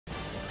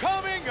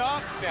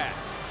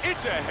next.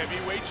 It's a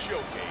heavyweight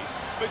showcase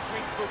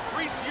between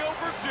Fabricio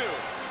Werdum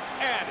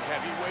and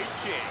heavyweight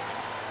king,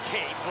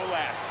 Cain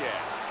Velasquez.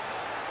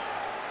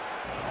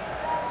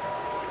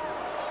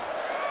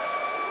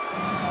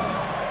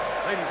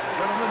 Ladies and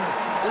gentlemen,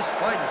 this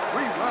fight is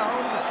 3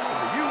 rounds in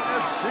the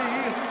UFC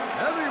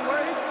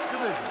heavyweight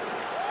division.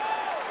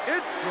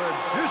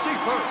 Introducing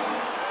first,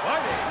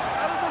 fighting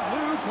out of the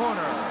blue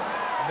corner,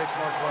 a mixed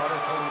martial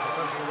artist holding a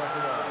professional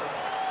record of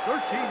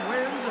 13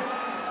 wins,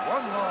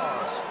 1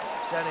 loss,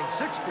 standing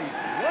 6 feet,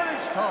 1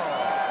 inch tall,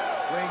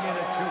 weighing in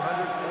at 240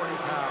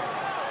 pounds.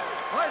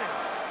 Fighting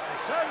in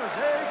San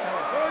Jose,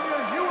 California,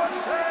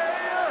 USA,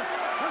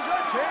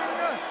 presenting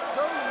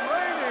the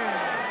reigning,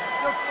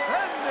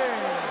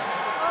 defending,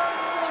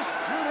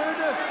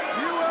 undisputed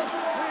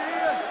UFC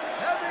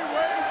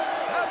heavyweight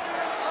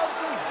champion of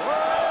the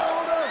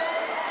world,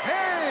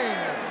 Cain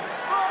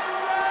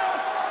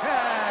Velasquez.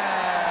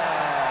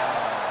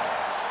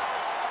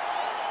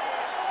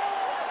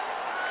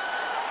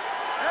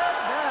 And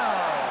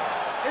now,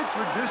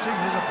 introducing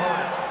his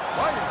opponent,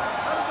 fighting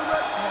out of the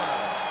red corner.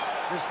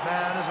 This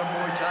man is a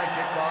Muay Thai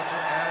kickboxer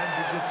and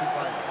jiu-jitsu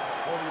fighter,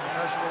 holding a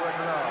professional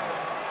record of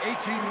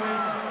 18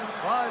 wins,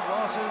 5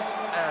 losses,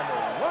 and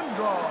 1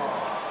 draw.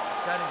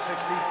 Standing 6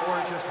 feet 4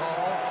 inches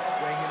tall,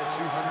 weighing in at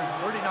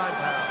 239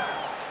 pounds.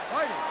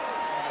 Fighting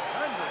in Los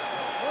Angeles,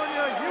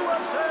 California,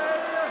 USA,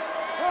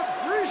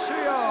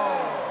 Fabricio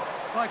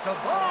Werdum.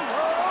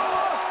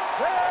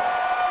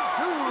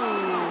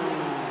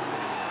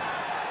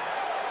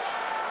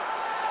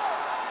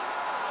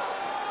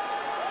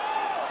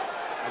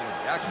 And when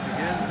the action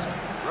begins,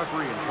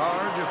 referee in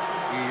charge,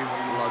 Yves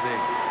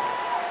Lavigne.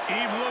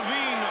 Yves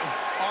Lavigne,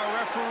 our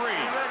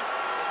referee.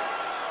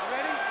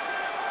 Ready?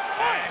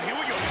 And here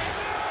we go.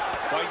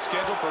 Fight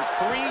scheduled for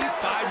 3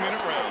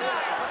 5-minute rounds.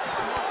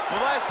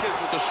 Velasquez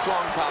with a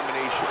strong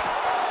combination.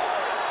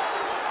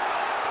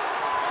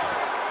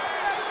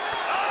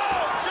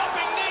 Oh,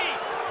 jumping knee.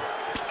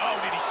 Oh,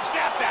 did he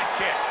snap that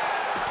kick?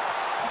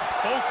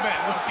 Both men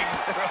looking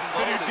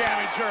to do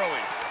damage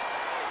early.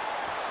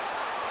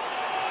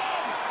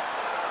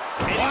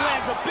 And he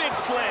lands a big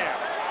slam.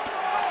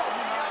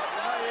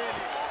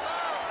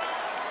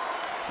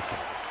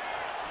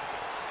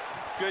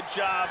 Good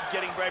job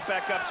getting right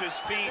back up to his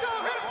feet.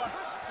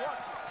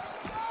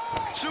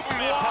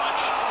 Superman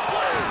punch.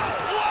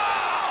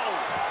 Wow!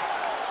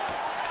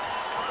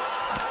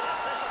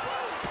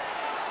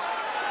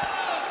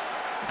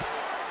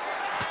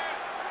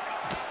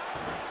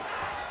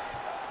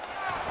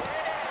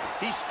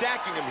 He's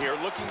stacking him here,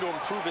 looking to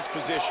improve his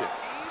position.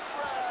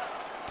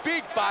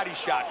 Big body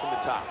shot from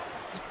the top.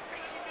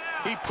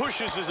 He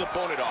pushes his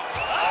opponent off.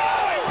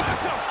 Oh, he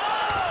wraps him!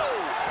 Oh!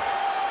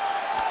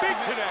 Big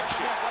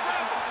connection.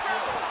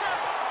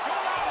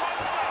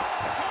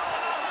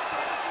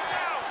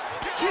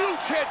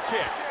 Huge head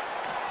kick.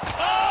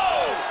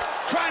 Oh!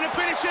 Trying to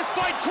finish this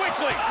fight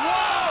quickly.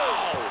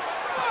 Whoa!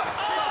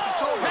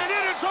 And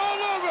it is all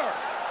over.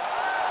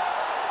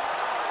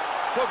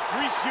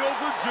 Fabricio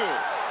Werdum,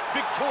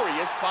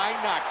 victorious by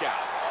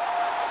knockout.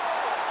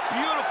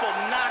 Beautiful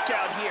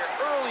knockout here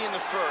early in the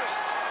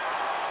first.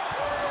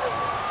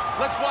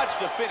 Let's watch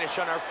the finish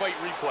on our fight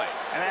replay.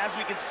 And as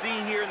we can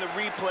see here in the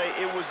replay,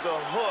 it was the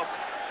hook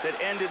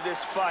that ended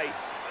this fight.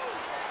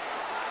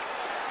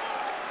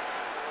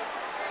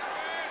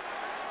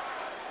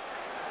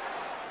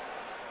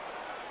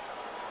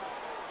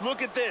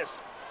 Look at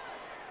this.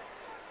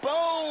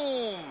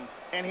 Boom!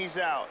 And he's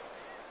out.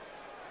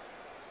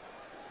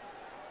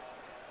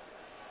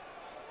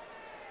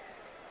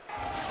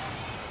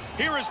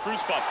 Here is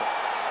Bruce Buffer.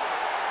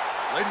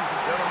 Ladies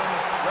and gentlemen,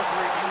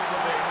 referee Yves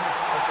Lavigne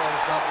has called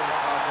a stop to this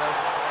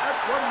contest at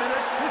 1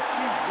 minute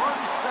 51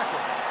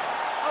 seconds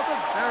of the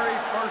very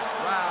first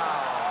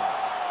round.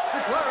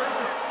 Declaring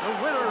the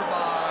winner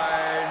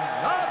by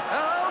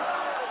knockout,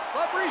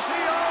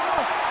 Fabricio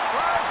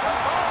Werdum.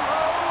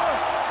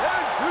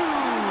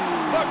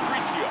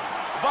 Fabricio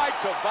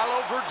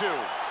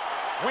Werdum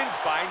wins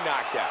by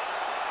knockout.